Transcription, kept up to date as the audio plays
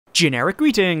Generic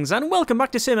greetings and welcome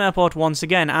back to SimAirport once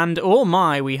again, and oh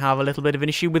my, we have a little bit of an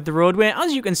issue with the roadway.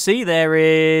 As you can see, there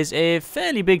is a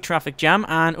fairly big traffic jam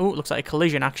and, oh, it looks like a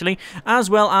collision actually, as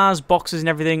well as boxes and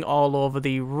everything all over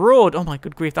the road. Oh my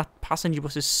good grief, that passenger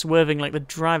bus is swerving like the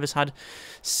driver's had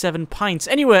 7 pints.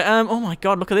 Anyway, oh my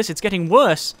god, look at this, it's getting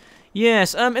worse.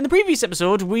 Yes, in the previous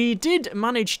episode, we did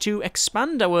manage to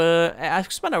expand our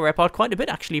airport quite a bit,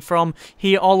 actually, from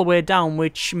here all the way down,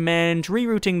 which meant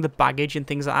rerouting the baggage and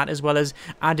things like that, as well as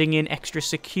adding in extra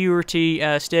security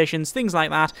stations, things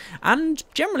like that, and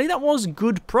generally that was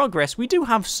good progress. We do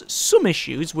have some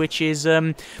issues, which is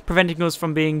preventing us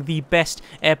from being the best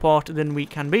airport than we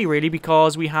can be, really,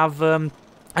 because we have...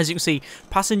 as you can see,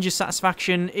 passenger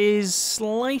satisfaction is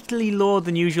slightly lower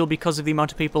than usual because of the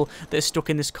amount of people that are stuck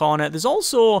in this corner. There's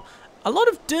also a lot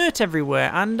of dirt everywhere,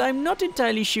 and I'm not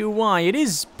entirely sure why. It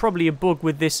is probably a bug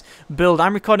with this build.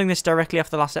 I'm recording this directly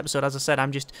after the last episode. As I said,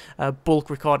 I'm just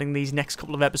bulk recording these next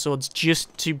couple of episodes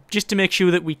just to make sure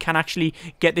that we can actually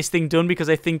get this thing done, because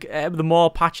I think the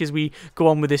more patches we go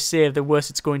on with this save, the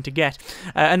worse it's going to get.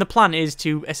 And the plan is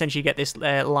to essentially get this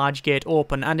large gate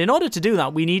open, and in order to do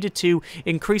that, we needed to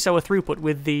increase our throughput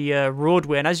with the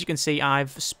roadway, and as you can see,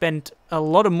 I've spent a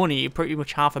lot of money, pretty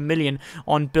much $500,000,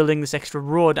 on building this extra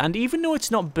road, and even though it's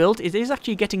not built, it is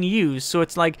actually getting used. So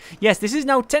it's like, yes, this is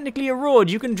now technically a road,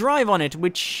 you can drive on it,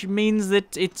 which means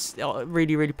that it's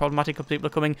really, really problematic because people are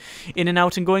coming in and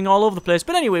out and going all over the place.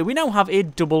 But anyway, we now have a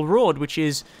double road, which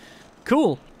is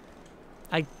cool.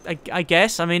 I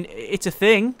guess. I mean, it's a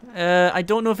thing. I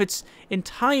don't know if it's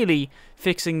entirely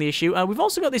fixing the issue. We've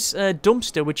also got this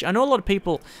dumpster, which I know a lot of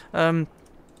people...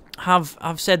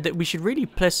 have said that we should really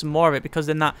place some more of it, because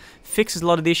then that fixes a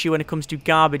lot of the issue when it comes to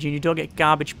garbage, and you don't get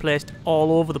garbage placed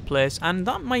all over the place. And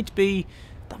that might be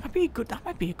a good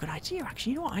idea,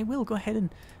 actually. You know what? I will go ahead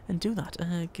and do that.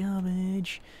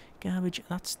 Garbage.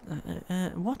 That's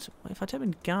what? If I type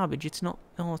in garbage, it's not.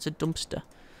 Oh, it's a dumpster.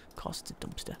 Of course, it's a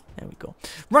dumpster. There we go.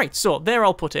 Right, so they're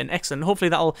all put in. Excellent. Hopefully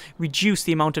that'll reduce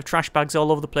the amount of trash bags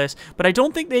all over the place. But I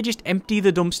don't think they just empty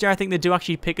the dumpster. I think they do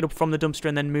actually pick it up from the dumpster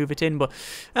and then move it in. But,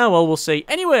 oh well, we'll see.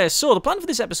 Anyway, so the plan for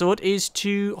this episode is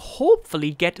to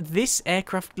hopefully get this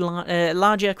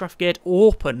large aircraft gate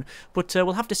open. But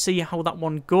we'll have to see how that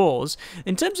one goes.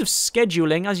 In terms of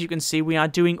scheduling, as you can see, we are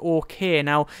doing okay.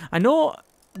 Now, I know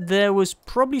there was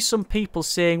probably some people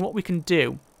saying what we can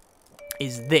do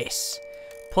is this.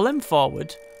 Pull them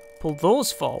forward, pull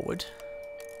those forward,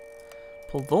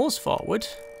 pull those forward,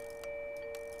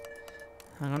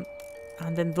 hang on,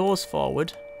 and then those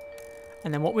forward.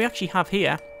 And then what we actually have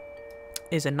here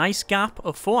is a nice gap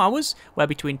of 4 hours, where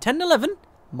between 10 and 11,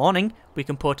 morning, we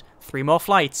can put 3 more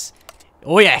flights.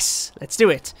 Oh yes, let's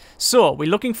do it. So, we're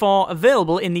looking for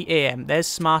available in the AM. There's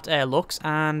Smart Air Lux,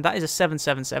 and that is a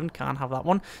 777, can't have that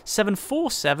one.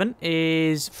 747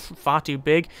 is far too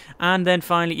big, and then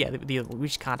finally, yeah, the other, we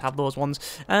just can't have those ones.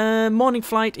 Morning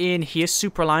flight in here,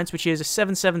 Super Alliance, which is a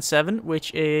 777,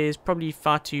 which is probably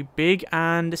far too big,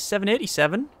 and a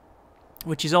 787,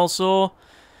 which is also...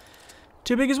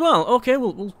 too big as well. Okay,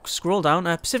 we'll scroll down.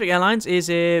 Pacific Airlines is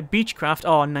a Beechcraft.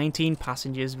 Oh, 19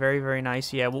 passengers. Very, very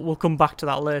nice. Yeah, we'll come back to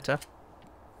that later.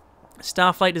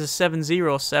 Starflight is a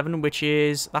 707, which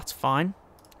is... that's fine.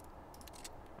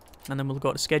 And then we'll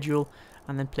go to schedule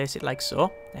and then place it like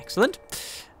so. Excellent.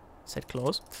 Set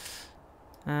close.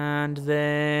 And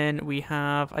then we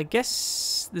have... I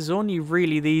guess there's only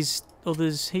really these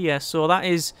others here. So that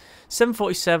is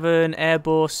 747,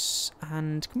 Airbus,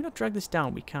 and can we not drag this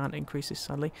down? We can't increase this,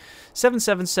 sadly.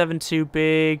 777 too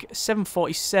big,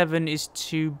 747 is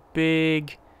too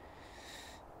big,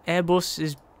 Airbus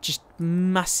is just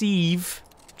massive,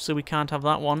 so we can't have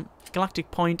that one. Galactic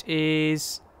Point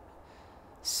is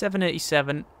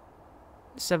 787,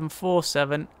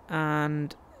 747,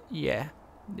 and yeah,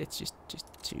 it's just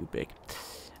too big.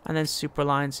 And then Super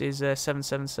Alliance is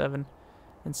 777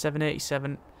 and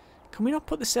 787. Can we not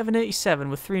put the 787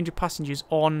 with 300 passengers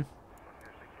on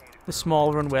the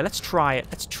small runway? Let's try it.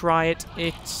 Let's try it.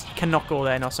 It cannot go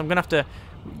there now, so I'm gonna have to.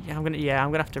 I'm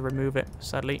gonna have to remove it.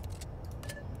 Sadly,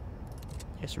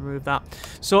 yes, remove that.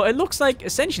 So it looks like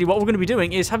essentially what we're going to be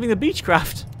doing is having the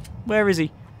Beechcraft. Where is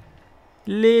he?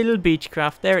 Little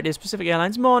Beechcraft. There it is. Pacific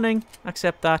Airlines. Morning.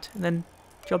 Accept that, and then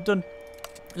job done.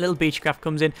 Little Beechcraft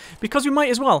comes in because we might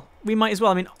as well. We might as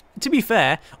well. I mean, to be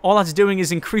fair, all that's doing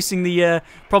is increasing the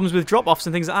problems with drop-offs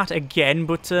and things like that again.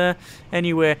 But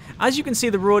anyway, as you can see,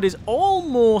 the road is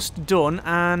almost done,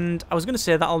 and I was going to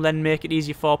say that'll then make it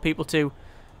easier for people to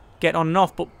get on and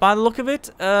off. But by the look of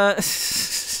it,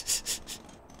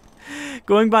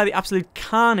 going by the absolute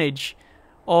carnage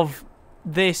of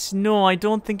this, no, I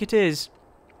don't think it is.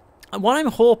 What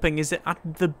I'm hoping is that at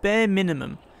the bare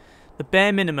minimum,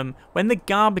 when the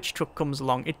garbage truck comes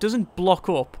along, it doesn't block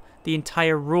up the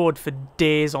entire road for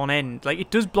days on end. Like, it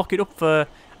does block it up for,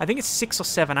 I think it's 6 or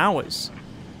 7 hours.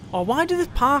 Oh, why do they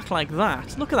park like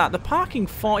that? Look at that, they're parking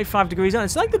 45 degrees on.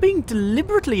 It's like they're being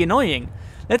deliberately annoying.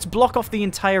 Let's block off the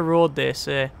entire road, they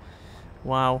say.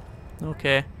 Wow,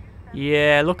 okay.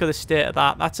 Yeah, look at the state of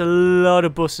that. That's a lot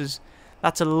of buses.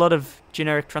 That's a lot of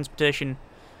generic transportation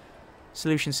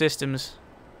solution systems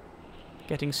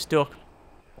getting stuck.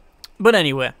 But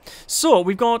anyway, so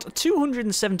we've got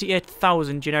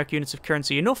 278,000 generic units of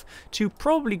currency, enough to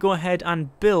probably go ahead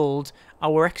and build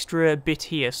our extra bit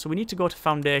here. So we need to go to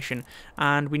foundation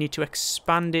and we need to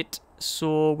expand it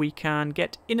so we can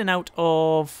get in and out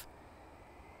of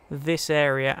this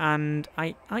area, and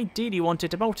I ideally want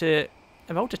it about a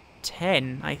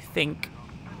 10, I think,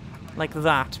 like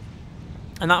that.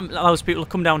 And that allows people to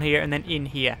come down here and then in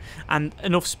here, and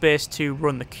enough space to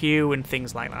run the queue and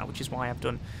things like that, which is why I've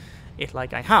done it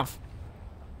like I have.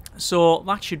 So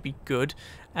that should be good.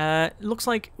 Looks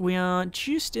like we are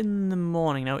just in the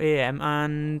morning now, AM,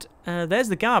 and there's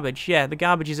the garbage. Yeah, the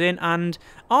garbage is in, and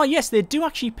oh yes, they do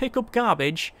actually pick up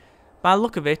garbage, by the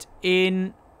look of it,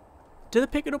 in... Do they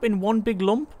pick it up in one big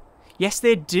lump? Yes,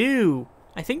 they do.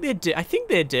 I think they do. I think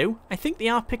they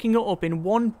are picking it up in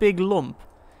one big lump.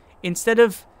 Instead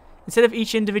of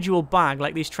each individual bag,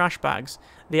 like these trash bags,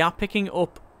 they are picking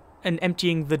up and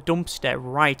emptying the dumpster.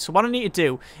 Right. So what I need to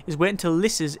do is wait until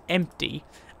this is empty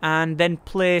and then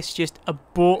place just a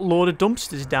boatload of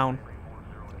dumpsters down.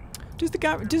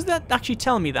 Does that actually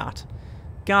tell me that?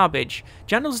 Garbage.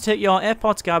 Janitors will take your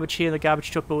airport's garbage here. The garbage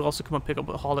truck will also come and pick up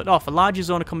and haul it off. A larger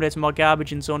zone accommodates more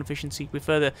garbage, and zone efficiency will be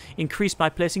further increased by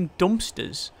placing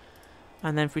dumpsters.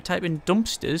 And then if we type in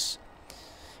dumpsters,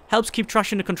 helps keep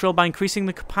trash under control by increasing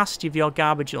the capacity of your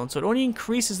garbage zone. So it only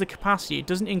increases the capacity. It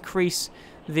doesn't increase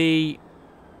the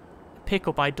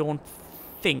pickup, I don't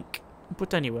think.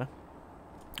 But anyway.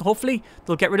 Hopefully,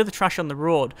 they'll get rid of the trash on the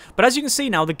road. But as you can see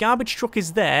now, the garbage truck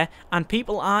is there, and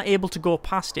people are able to go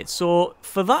past it. So,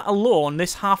 for that alone,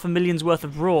 this 500,000's worth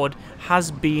of road has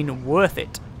been worth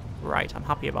it. Right, I'm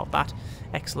happy about that.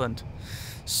 Excellent.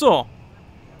 So,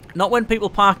 not when people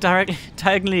park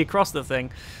diagonally across the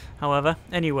thing, however.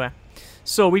 Anyway,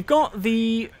 so we've got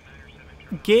the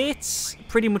gates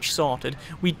pretty much sorted.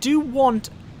 We do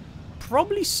want...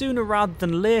 probably sooner rather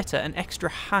than later, an extra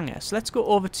hangar. So let's go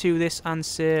over to this and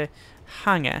say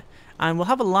hangar, and we'll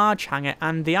have a large hangar,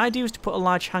 and the idea is to put a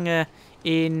large hangar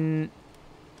in...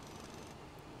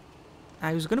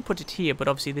 I was going to put it here, but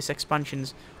obviously this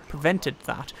expansion's prevented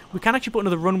that. We can actually put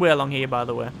another runway along here, by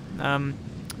the way,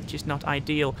 which is not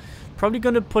ideal. Probably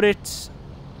going to put it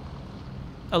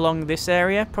along this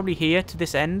area, probably here to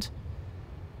this end.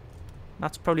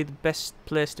 That's probably the best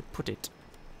place to put it.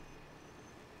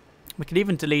 We could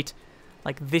even delete,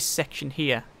 like, this section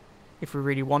here, if we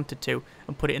really wanted to,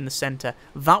 and put it in the center.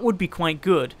 That would be quite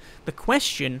good. The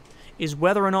question is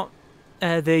whether or not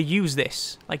they use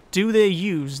this. Like, do they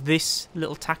use this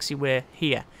little taxiway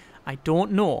here? I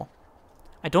don't know.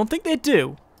 I don't think they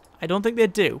do. I don't think they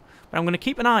do. But I'm going to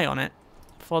keep an eye on it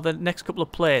for the next couple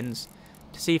of planes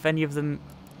to see if any of them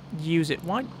use it.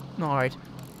 Why? No, alright.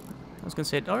 I was going to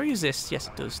say, or use this. Yes,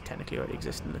 it does technically already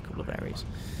exist in a couple of areas.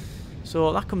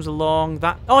 So that comes along.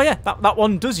 That, oh yeah, that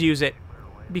one does use it,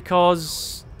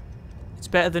 because it's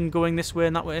better than going this way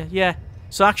and that way. Yeah.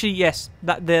 So actually, yes,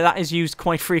 that is used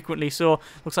quite frequently. So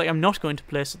looks like I'm not going to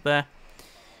place it there.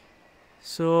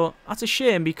 So that's a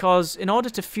shame, because in order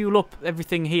to fuel up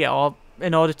everything here, or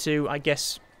in order to, I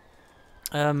guess,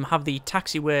 have the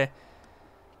taxiway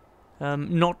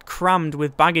not crammed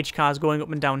with baggage cars going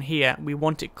up and down here, we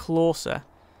want it closer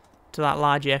to that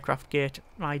large aircraft gate,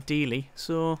 ideally.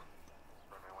 So,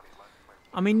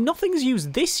 I mean, nothing's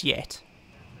used this yet.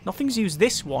 Nothing's used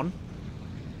this one.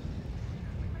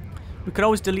 We could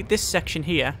always delete this section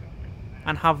here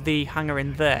and have the hangar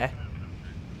in there.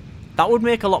 That would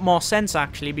make a lot more sense,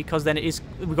 actually, because then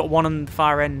we've got one on the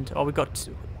far end, or we've got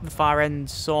the far end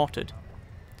sorted.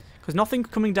 Because nothing's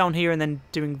coming down here and then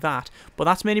doing that. But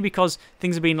that's mainly because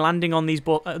things have been landing on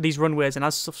these runways, and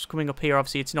as stuff's coming up here,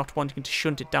 obviously it's not wanting to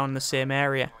shunt it down in the same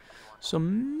area. So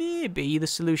maybe the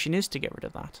solution is to get rid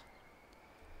of that.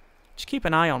 Just keep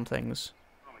an eye on things.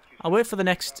 I'll wait for the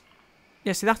next...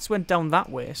 Yeah, see, that's went down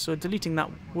that way, so deleting that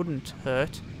wouldn't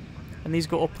hurt. And these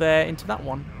go up there into that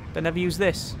one. They never use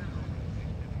this.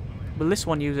 Will this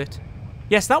one use it?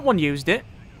 Yes, that one used it.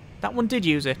 That one did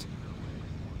use it.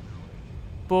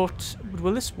 But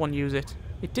will this one use it?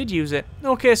 It did use it.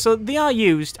 Okay, so they are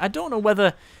used. I don't know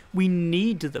whether we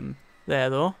need them there,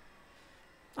 though.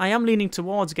 I am leaning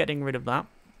towards getting rid of that,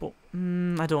 but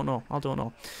I don't know. I don't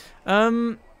know.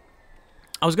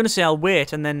 I was going to say I'll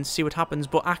wait and then see what happens,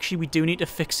 but actually we do need to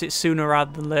fix it sooner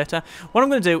rather than later. What I'm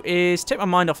going to do is take my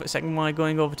mind off it a second by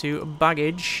going over to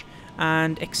baggage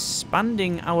and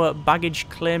expanding our baggage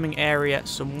claiming area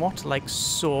somewhat, like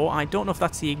so. I don't know if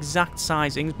that's the exact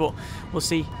sizings, but we'll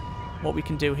see what we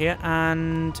can do here.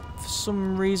 And for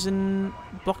some reason,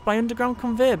 blocked by underground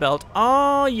conveyor belt.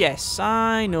 Oh, yes,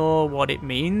 I know what it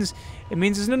means. It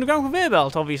means there's an underground conveyor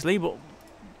belt, obviously, but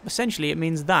essentially it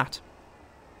means that.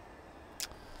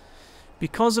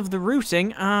 Because of the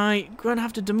routing, I'm going to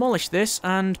have to demolish this,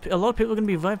 and a lot of people are going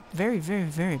to be very, very,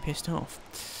 very pissed off.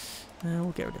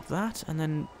 We'll get rid of that, and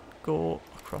then go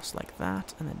across like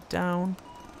that, and then down.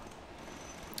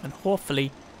 And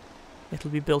hopefully, it'll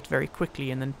be built very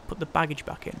quickly, and then put the baggage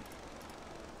back in.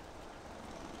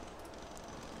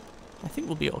 I think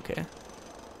we'll be okay.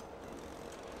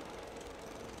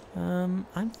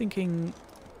 I'm thinking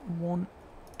 1,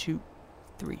 2,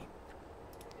 3.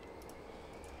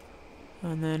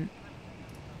 And then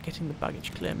getting the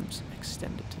baggage claims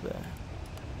extended to there.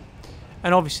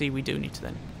 And obviously we do need to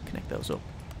then connect those up.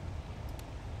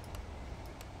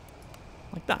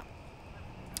 Like that.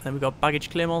 And then we've got baggage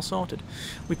claim all sorted.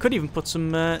 We could even put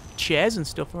some chairs and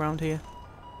stuff around here.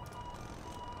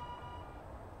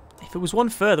 If it was one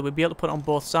further, we'd be able to put it on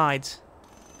both sides.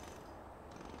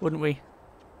 Wouldn't we?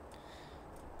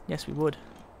 Yes, we would.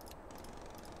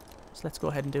 So let's go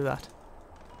ahead and do that.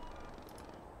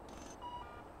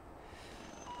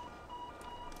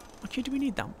 Actually, do we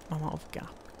need that amount of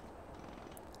gap?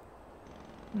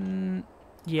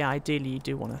 Yeah, ideally you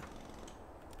do want to.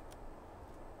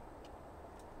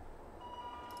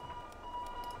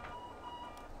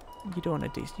 You don't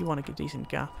want you want a decent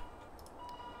gap.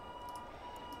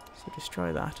 So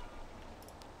destroy that.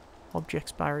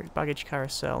 Objects baggage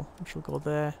carousel, which will go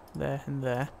there, there, and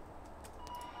there.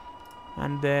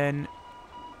 And then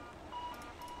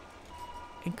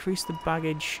increase the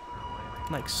baggage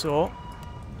like so.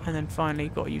 And then finally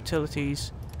got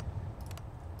utilities.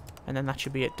 And then that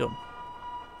should be it done.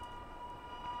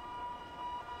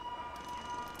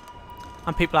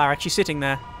 And people are actually sitting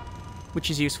there,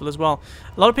 which is useful as well.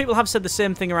 A lot of people have said the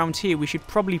same thing around here. We should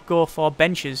probably go for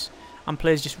benches and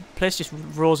place just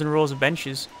rows and rows of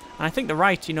benches. And I think they're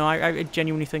right. You know, I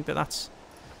genuinely think that that's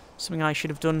something I should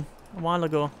have done a while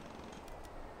ago.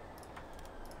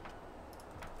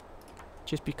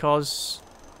 Just because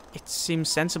it seems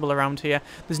sensible around here.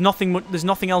 There's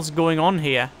nothing else going on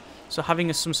here, so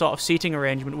having some sort of seating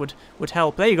arrangement would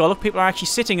help. There you go. Look, people are actually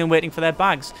sitting and waiting for their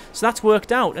bags, so that's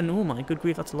worked out. And oh my good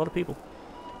grief, that's a lot of people.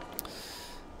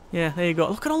 Yeah, there you go.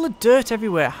 Look at all the dirt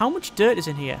everywhere. How much dirt is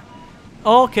in here?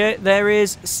 Okay, there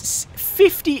is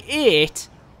 58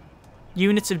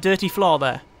 units of dirty floor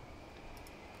there.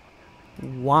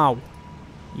 Wow.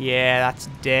 Yeah, that's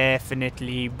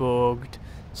definitely bugged.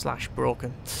 /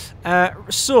 broken.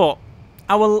 So,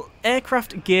 our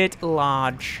aircraft gate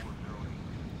large.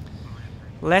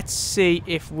 Let's see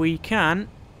if we can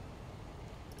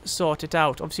sort it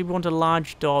out. Obviously, we want a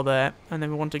large door there, and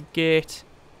then we want a gate,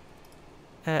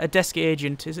 a desk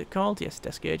agent. Is it called? Yes,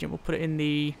 desk agent. We'll put it in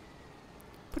the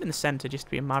center just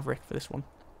to be a maverick for this one.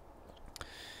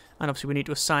 And obviously, we need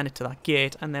to assign it to that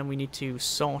gate, and then we need to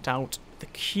sort out the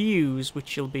queues,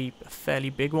 which will be a fairly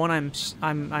big one.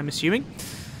 I'm assuming.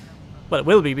 Well, it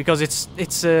will be because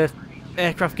it's a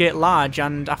aircraft gate large,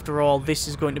 and after all, this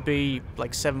is going to be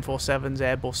like 747s,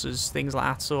 Airbuses, things like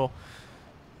that. So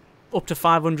up to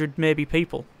 500 maybe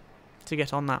people to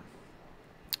get on that.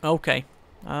 Okay,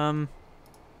 that's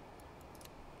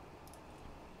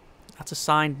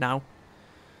assigned now,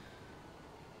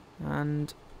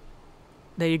 and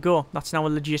there you go. That's now a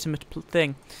legitimate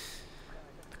thing.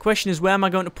 The question is, where am I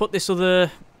going to put this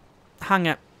other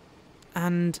hangar?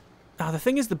 And the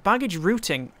thing is, the baggage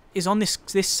routing is on this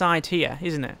side here,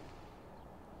 isn't it?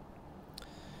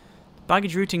 The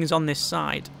baggage routing is on this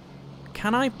side.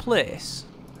 Can I place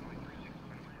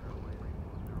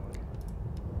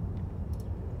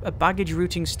a baggage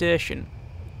routing station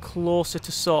closer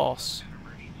to source,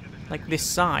 like this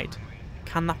side?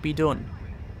 Can that be done?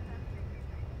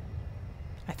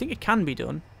 I think it can be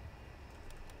done.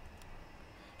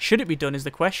 Should it be done is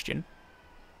the question.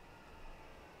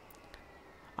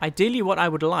 Ideally, what I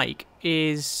would like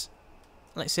is,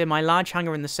 let's say, my large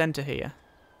hangar in the center here,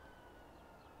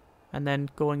 and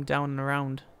then going down and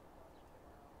around.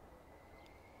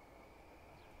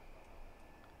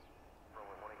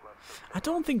 I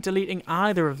don't think deleting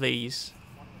either of these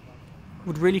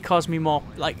would really cause me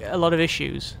a lot of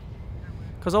issues,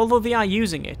 because although they are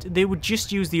using it, they would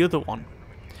just use the other one.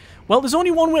 Well, there's only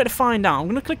one way to find out. I'm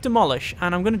going to click demolish,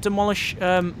 and I'm going to demolish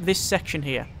this section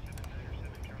here.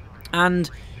 And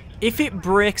if it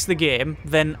breaks the game,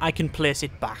 then I can place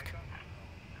it back.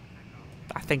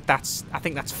 I think that's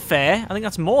fair. I think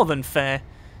that's more than fair.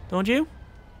 Don't you?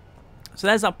 So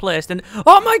there's that placed, and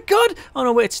oh my god! Oh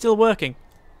no, wait, it's still working.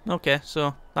 Okay,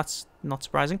 so that's not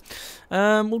surprising.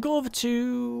 We'll go over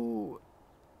to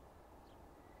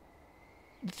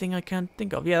the thing I can't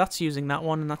think of. Yeah, that's using that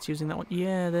one, and that's using that one.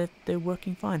 Yeah, they're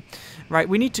working fine. Right,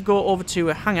 we need to go over to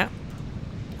a hangar.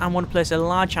 I want to place a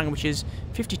large hangar, which is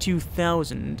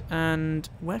 52,000. And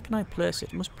where can I place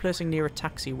it? I must be placing near a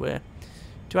taxiway.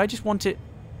 Do I just want it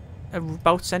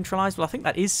about centralised? Well, I think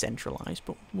that is centralised,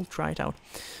 but we'll try it out.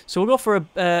 So we'll go for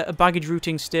a baggage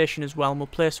routing station as well, and we'll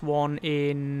place one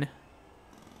in...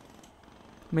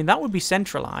 I mean, that would be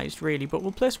centralised, really, but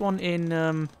we'll place one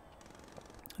in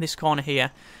this corner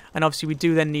here. And obviously we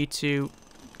do then need to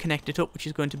connect it up, which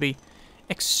is going to be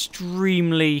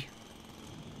extremely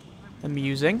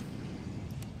amusing.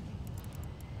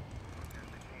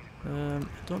 I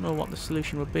don't know what the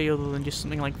solution would be other than just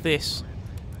something like this.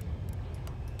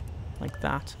 Like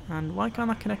that. And why can't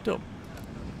I connect up?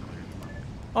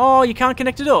 Oh, you can't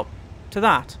connect it up to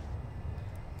that.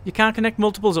 You can't connect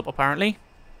multiples up, apparently.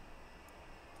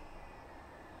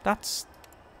 That's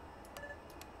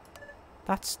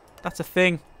a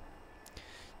thing.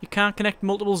 You can't connect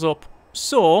multiples up.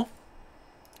 So,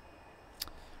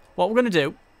 what we're going to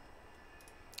do,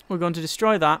 we're going to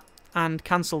destroy that and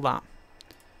cancel that.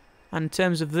 And in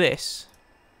terms of this,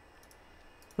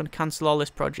 we're going to cancel all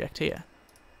this project here.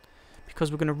 Because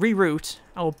we're going to reroute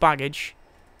our baggage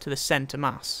to the centre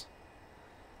mass.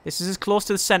 This is as close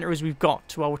to the centre as we've got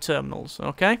to our terminals,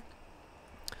 okay?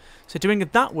 So doing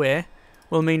it that way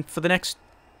will mean for the next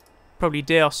probably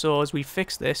day or so as we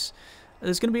fix this,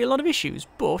 there's going to be a lot of issues.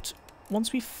 But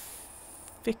once we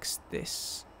fix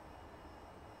this...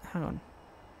 Hang on.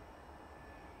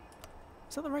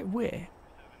 Is that the right way?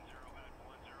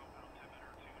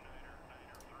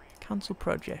 Cancel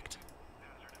project.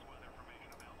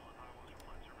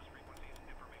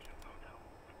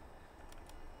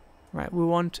 Right, we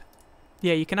want...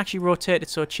 Yeah, you can actually rotate it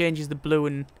so it changes the blue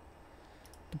and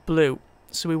the blue.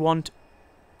 So we want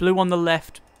blue on the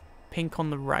left, pink on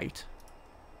the right.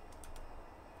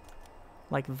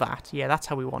 Like that. Yeah, that's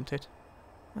how we want it.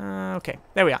 Okay,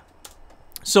 there we are.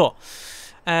 So,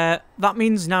 that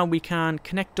means now we can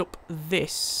connect up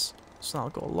this. So that'll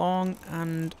go along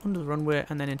and under the runway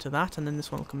and then into that. And then this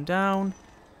one will come down.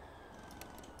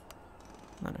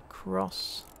 And then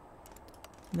across.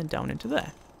 And then down into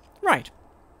there. Right.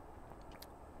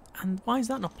 And why is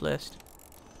that not placed?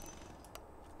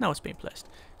 Now it's being placed.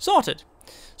 Sorted.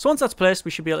 So once that's placed,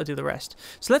 we should be able to do the rest.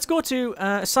 So let's go to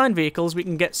assign vehicles. We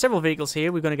can get several vehicles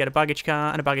here. We're going to get a baggage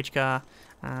car and a baggage car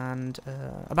and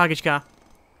a baggage car.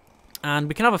 And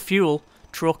we can have a fuel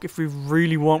truck if we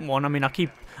really want one. I mean,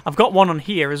 I've got one on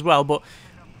here as well, but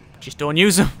just don't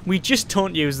use them. We just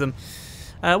don't use them.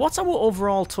 What's our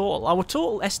overall total? Our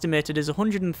total estimated is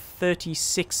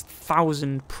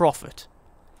 136,000 profit.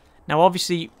 Now,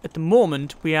 obviously, at the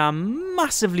moment, we are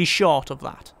massively short of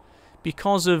that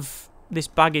because of this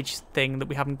baggage thing that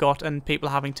we haven't got, and people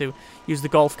having to use the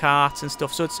golf carts and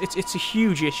stuff. So it's a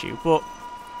huge issue. But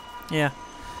yeah,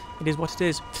 it is what it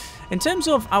is. In terms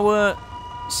of our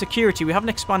security, we haven't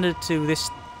expanded to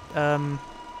this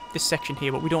this section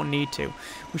here, but we don't need to.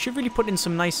 We should really put in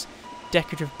some nice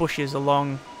decorative bushes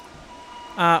along.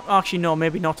 Actually, no,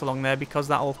 maybe not along there because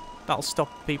that'll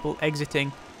stop people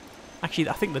exiting. Actually,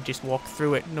 I think they'll just walk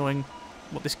through it, knowing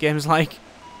what this game's like.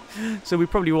 So we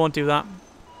probably won't do that.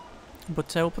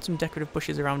 But we'll put some decorative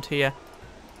bushes around here.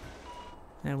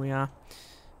 There we are.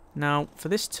 Now, for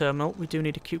this terminal, we do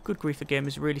need a cute. Good grief, the game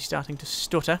is really starting to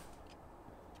stutter.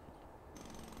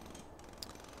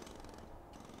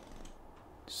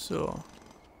 So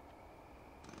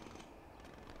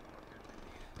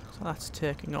that's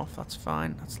taking off, that's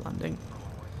fine, that's landing.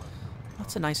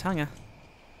 That's a nice hangar.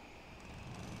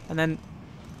 And then,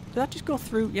 did that just go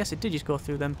through? Yes, it did just go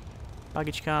through them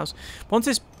baggage cars. Once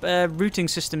this routing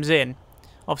system's in,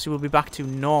 obviously we'll be back to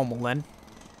normal then.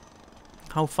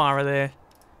 How far are they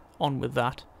on with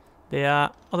that? They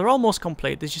are, oh, they're almost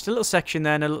complete. There's just a little section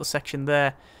there and a little section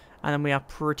there, and then we are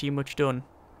pretty much done.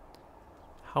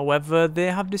 However, they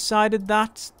have decided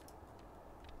that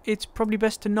it's probably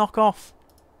best to knock off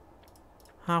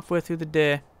halfway through the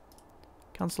day.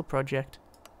 Cancel project.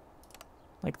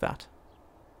 Like that.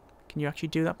 Can you actually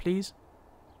do that, please?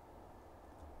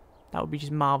 That would be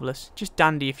just marvellous. Just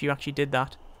dandy if you actually did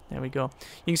that. There we go.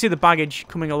 You can see the baggage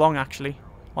coming along, actually,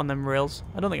 on them rails.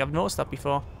 I don't think I've noticed that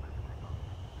before.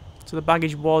 So the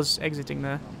baggage was exiting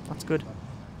there. That's good.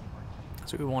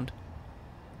 That's what we want.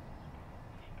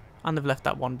 And they've left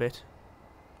that one bit.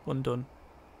 undone.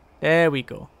 There we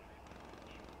go.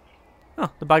 Oh,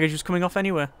 the baggage was coming off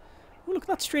anyway. Oh, look at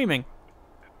that streaming.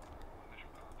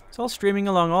 It's all streaming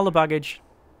along, all the baggage.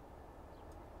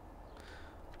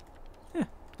 Yeah,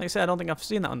 like I said, I don't think I've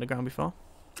seen that underground before.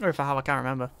 Or if I have, I can't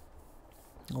remember.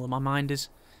 Although my mind is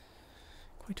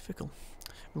quite fickle.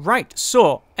 Right,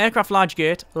 so, aircraft large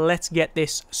gate, let's get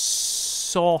this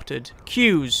sorted.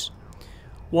 Queues.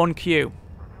 1 queue.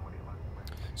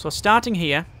 So starting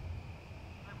here.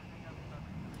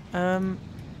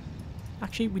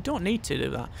 Actually, we don't need to do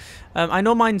that. I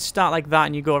know mine start like that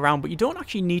and you go around, but you don't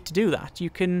actually need to do that. You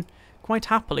can quite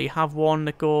happily have one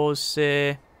that goes,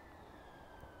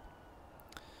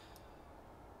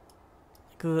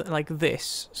 like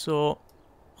this. So,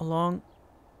 along,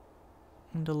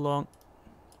 and along,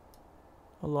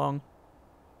 along.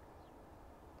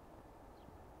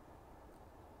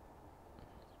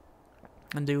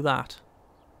 And do that.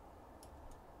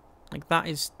 Like that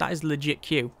is legit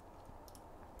queue.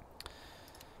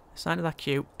 Side of that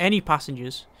queue. Any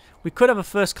passengers. We could have a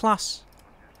first class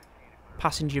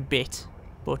passenger bit,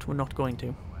 but we're not going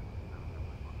to.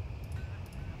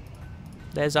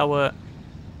 There's our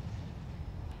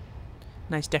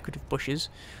nice decorative bushes.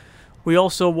 We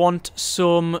also want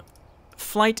some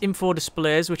flight info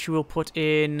displays, which we will put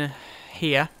in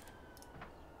here.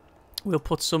 We'll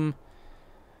put some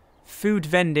food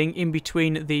vending in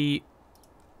between the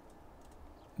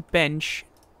bench.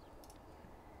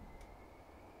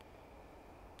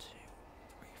 2,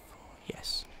 3, 4.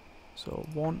 Yes. So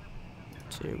 1,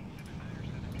 2.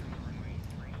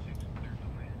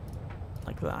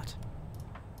 Like that.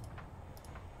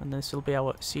 And this will be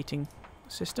our seating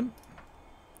system.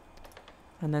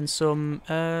 And then some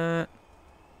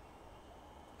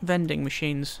vending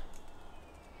machines.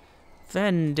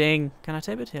 Vending. Can I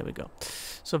type it? Here we go.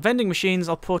 So vending machines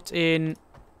I'll put in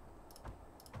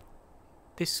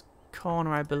this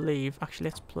corner, I believe. Actually,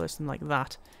 let's place them like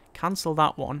that. Cancel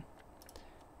that one.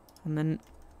 And then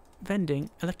vending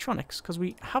electronics, because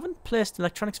we haven't placed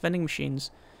electronics vending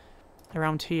machines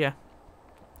around here,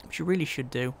 which you really should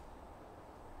do.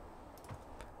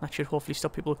 That should hopefully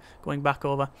stop people going back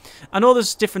over. I know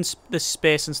there's there's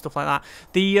space and stuff like that.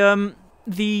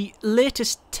 The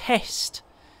latest test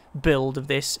build of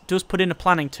this does put in a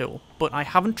planning tool, but I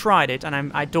haven't tried it,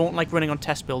 and I don't like running on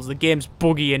test builds. The game's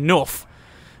buggy enough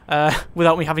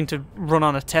without me having to run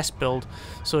on a test build.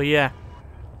 So yeah.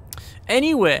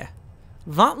 Anyway,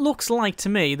 that looks like to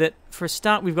me that for a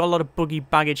start we've got a lot of buggy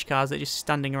baggage cars that are just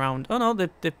standing around. Oh no,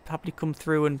 they've happily come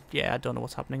through, and yeah, I don't know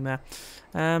what's happening there.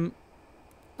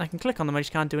 I can click on them, I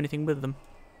just can't do anything with them.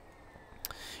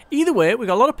 Either way, we've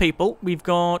got a lot of people. We've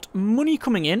got money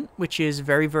coming in, which is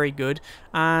very, very good.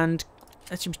 And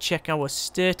let's just check our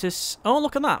status. Oh,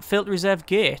 look at that. Failed to reserve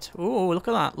gate. Oh, look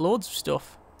at that. Loads of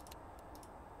stuff.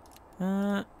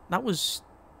 That was...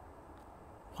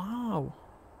 Wow.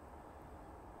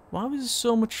 Why was there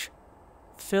so much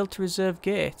failed to reserve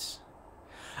gates?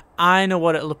 I know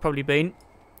what it'll have probably been.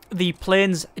 The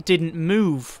planes didn't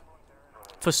move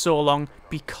for so long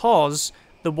because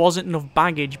there wasn't enough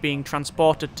baggage being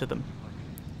transported to them.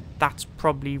 That's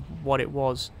probably what it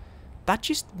was. That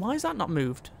just... Why is that not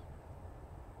moved?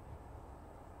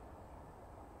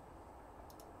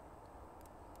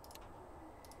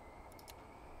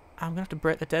 I'm going to have to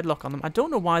break the deadlock on them. I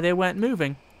don't know why they weren't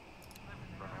moving.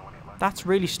 That's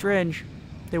really strange.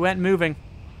 They weren't moving.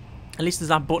 At least there's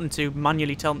that button to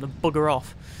manually tell them to bugger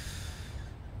off.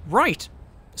 Right.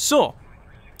 So,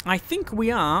 I think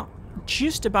we are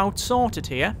just about sorted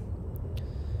here.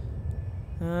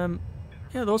 Yeah,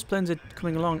 those planes are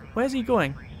coming along. Where's he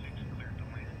going?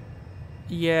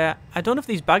 Yeah, I don't know if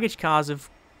these baggage cars have...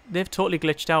 They've totally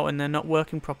glitched out and they're not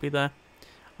working properly there.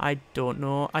 I don't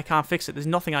know. I can't fix it. There's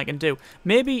nothing I can do.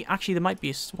 Maybe, actually, there might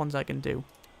be ones I can do.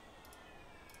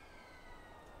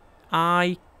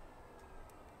 I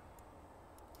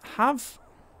have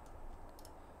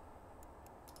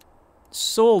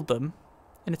sold them,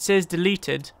 and it says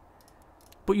deleted,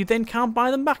 but you then can't buy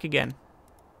them back again.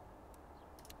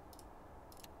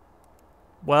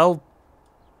 Well,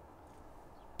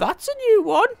 that's a new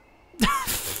one.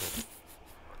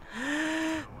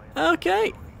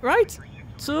 Okay, right.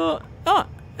 So, oh,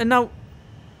 and now,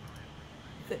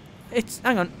 it's,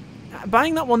 hang on,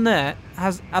 buying that one there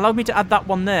has allowed me to add that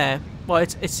one there. Well,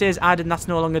 it says added and that's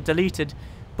no longer deleted,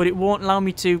 but it won't allow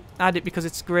me to add it because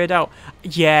it's grayed out.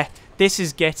 Yeah, this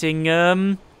is getting,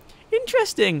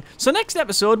 interesting. So next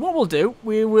episode, what we'll do,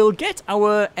 we will get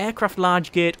our aircraft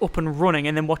large gate up and running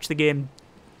and then watch the game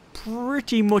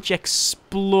pretty much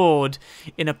explode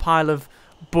in a pile of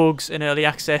bugs and early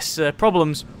access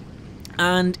problems.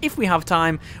 And if we have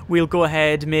time, we'll go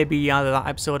ahead, maybe either that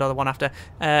episode or the one after,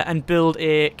 and build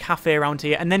a cafe around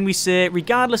here. And then we say,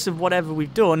 regardless of whatever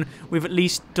we've done, we've at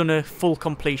least done a full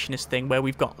completionist thing, where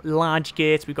we've got large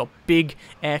gates, we've got big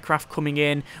aircraft coming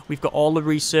in, we've got all the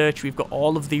research, we've got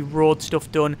all of the road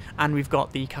stuff done, and we've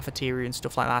got the cafeteria and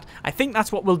stuff like that. I think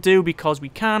that's what we'll do, because we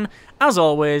can. As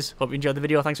always, hope you enjoyed the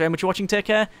video. Thanks very much for watching, take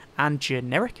care, and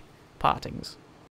generic partings.